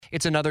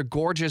It's another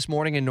gorgeous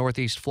morning in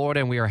Northeast Florida,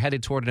 and we are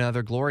headed toward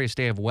another glorious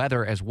day of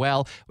weather as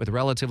well. With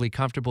relatively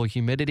comfortable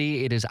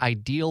humidity, it is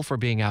ideal for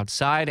being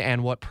outside,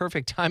 and what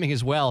perfect timing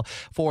as well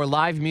for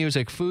live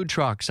music, food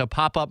trucks, a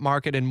pop-up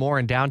market, and more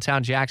in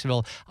downtown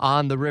Jacksonville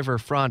on the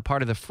riverfront,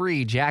 part of the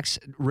free Jax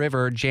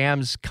River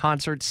Jams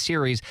concert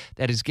series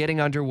that is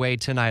getting underway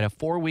tonight, a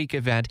 4-week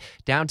event.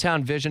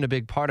 Downtown Vision, a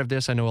big part of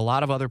this. I know a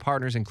lot of other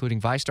partners, including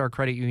ViStar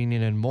Credit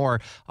Union and more,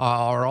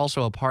 are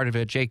also a part of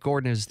it. Jake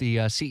Gordon is the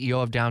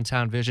CEO of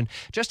Downtown Vision.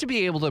 Just to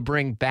be able to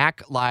bring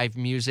back live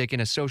music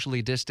in a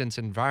socially distanced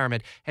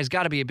environment has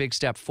got to be a big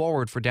step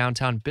forward for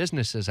downtown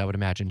businesses, I would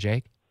imagine,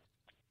 Jake.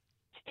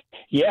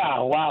 Yeah,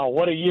 wow,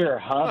 what a year,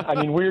 huh? I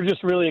mean, we're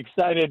just really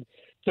excited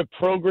to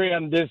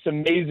program this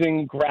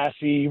amazing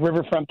grassy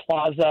riverfront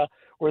plaza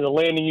where the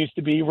landing used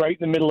to be, right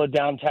in the middle of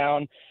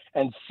downtown,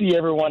 and see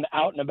everyone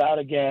out and about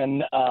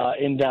again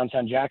in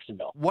downtown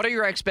Jacksonville. What are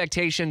your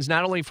expectations,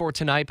 not only for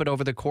tonight, but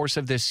over the course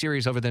of this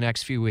series over the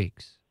next few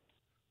weeks?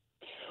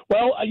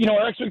 Well,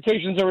 our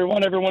expectations are we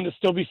want everyone to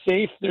still be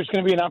safe. There's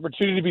going to be an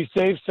opportunity to be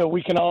safe so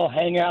we can all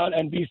hang out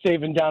and be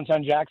safe in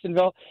downtown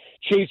Jacksonville.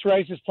 Chase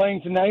Rice is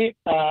playing tonight.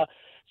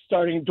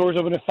 Starting doors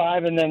open at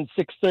 5, and then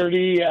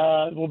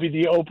 6:30 will be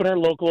the opener,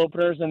 local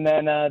openers, and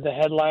then the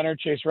headliner,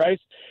 Chase Rice.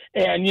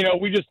 And,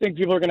 we just think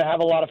people are going to have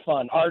a lot of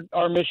fun.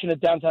 Our mission at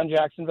Downtown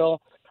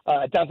Jacksonville,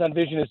 at Downtown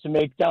Vision, is to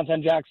make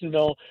Downtown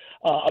Jacksonville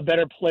a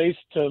better place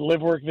to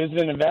live, work, visit,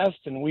 and invest.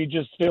 And we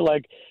just feel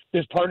like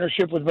this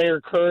partnership with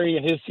Mayor Curry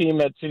and his team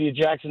at City of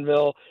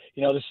Jacksonville,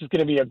 this is going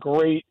to be a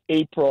great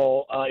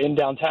April in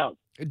downtown.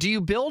 Do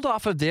you build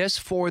off of this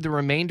for the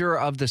remainder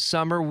of the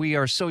summer? We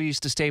are so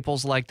used to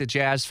staples like the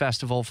Jazz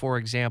Festival, for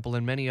example,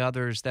 and many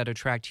others that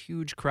attract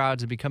huge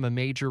crowds and become a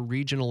major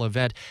regional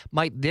event.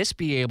 Might this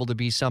be able to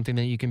be something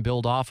that you can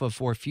build off of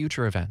for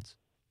future events?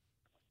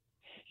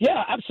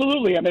 Yeah,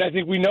 absolutely. I mean, I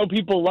think we know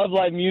people love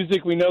live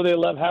music. We know they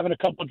love having a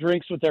couple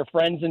drinks with their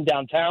friends in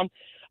downtown.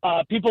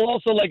 People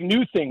also like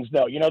new things,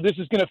 though. This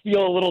is going to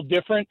feel a little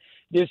different.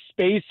 This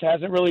space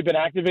hasn't really been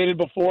activated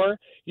before,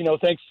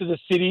 thanks to the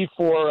city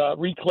for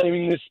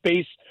reclaiming this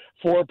space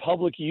for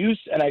public use.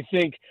 And I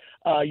think,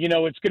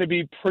 it's going to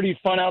be pretty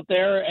fun out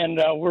there, and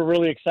we're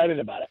really excited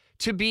about it.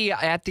 To be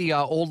at the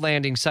old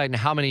landing site, and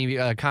how many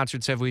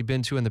concerts have we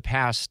been to in the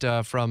past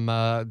from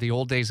the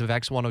old days of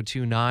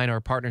X1029, our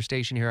partner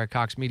station here at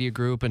Cox Media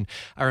Group? And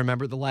I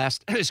remember the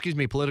last,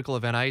 political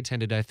event I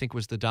attended, I think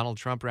was the Donald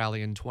Trump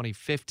rally in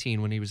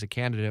 2015 when he was a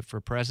candidate for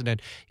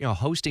president,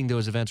 hosting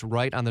those events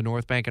right on the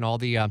North Bank and all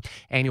the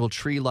annual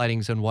tree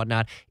lightings and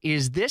whatnot.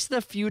 Is this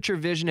the future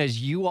vision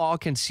as you all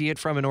can see it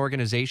from an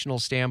organizational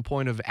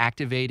standpoint of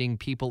activating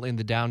people in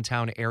the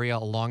downtown area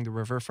along the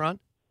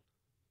riverfront?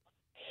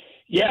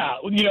 Yeah,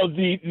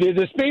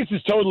 the space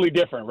is totally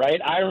different, right?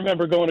 I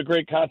remember going to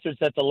great concerts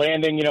at the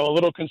Landing, a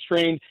little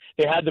constrained.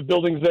 They had the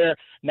buildings there.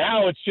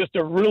 Now it's just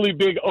a really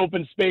big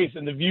open space,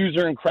 and the views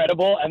are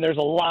incredible, and there's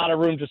a lot of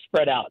room to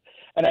spread out.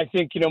 And I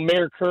think,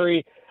 Mayor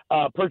Curry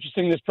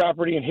purchasing this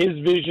property and his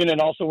vision, and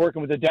also working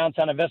with the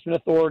Downtown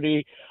Investment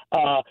Authority,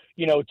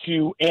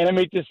 to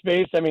animate this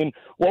space. I mean,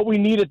 what we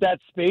need at that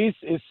space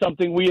is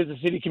something we as a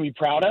city can be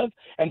proud of.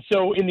 And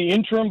so in the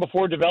interim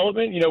before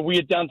development, we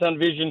at Downtown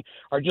Vision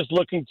are just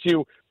looking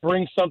to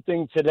bring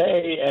something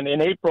today and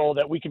in April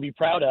that we can be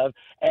proud of,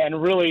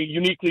 and really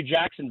uniquely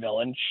Jacksonville,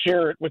 and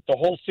share it with the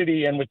whole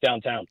city and with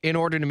downtown. In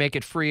order to make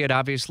it free, it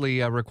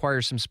obviously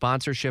requires some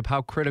sponsorship.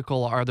 How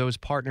critical are those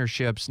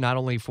partnerships, not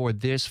only for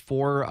this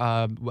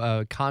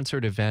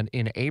concert event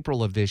in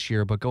April of this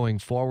year, but going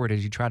forward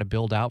as you try to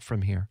build out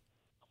from here?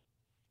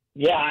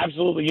 Yeah,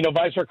 absolutely.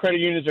 ViStar Credit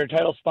Union is our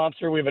title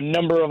sponsor. We have a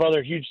number of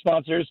other huge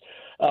sponsors,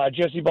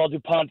 Jesse Ball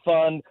DuPont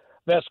Fund,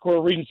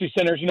 Vescor, Regency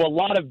Centers, a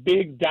lot of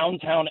big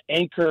downtown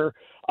anchor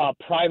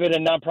private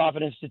and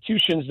nonprofit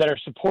institutions that are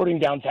supporting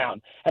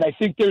downtown. And I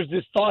think there's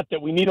this thought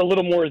that we need a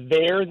little more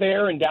there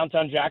in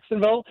downtown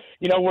Jacksonville.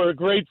 We're a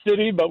great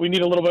city, but we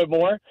need a little bit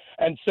more.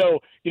 And so,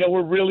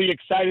 we're really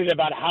excited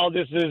about how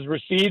this is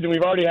received, and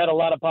we've already had a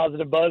lot of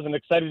positive buzz, and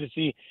excited to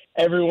see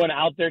everyone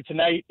out there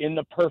tonight in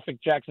the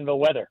perfect Jacksonville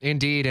weather.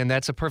 Indeed, and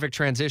that's a perfect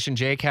transition,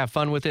 Jake. Have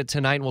fun with it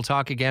tonight. We'll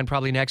talk again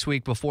probably next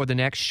week before the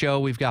next show.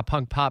 We've got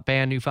punk pop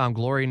band New Found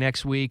Glory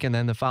next week, and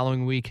then the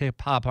following week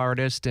hip-hop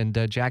artist and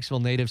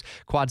Jacksonville natives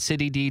Quad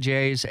City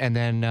DJs, and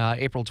then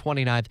April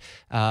 29th,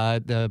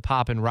 the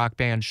pop and rock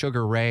band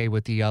Sugar Ray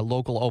with the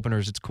local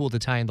openers. It's cool to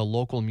tie in the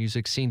local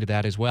music scene to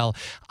that as well.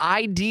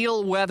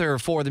 Ideal weather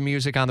for the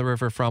music on the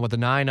riverfront with a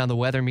 9 on the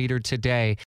weather meter today.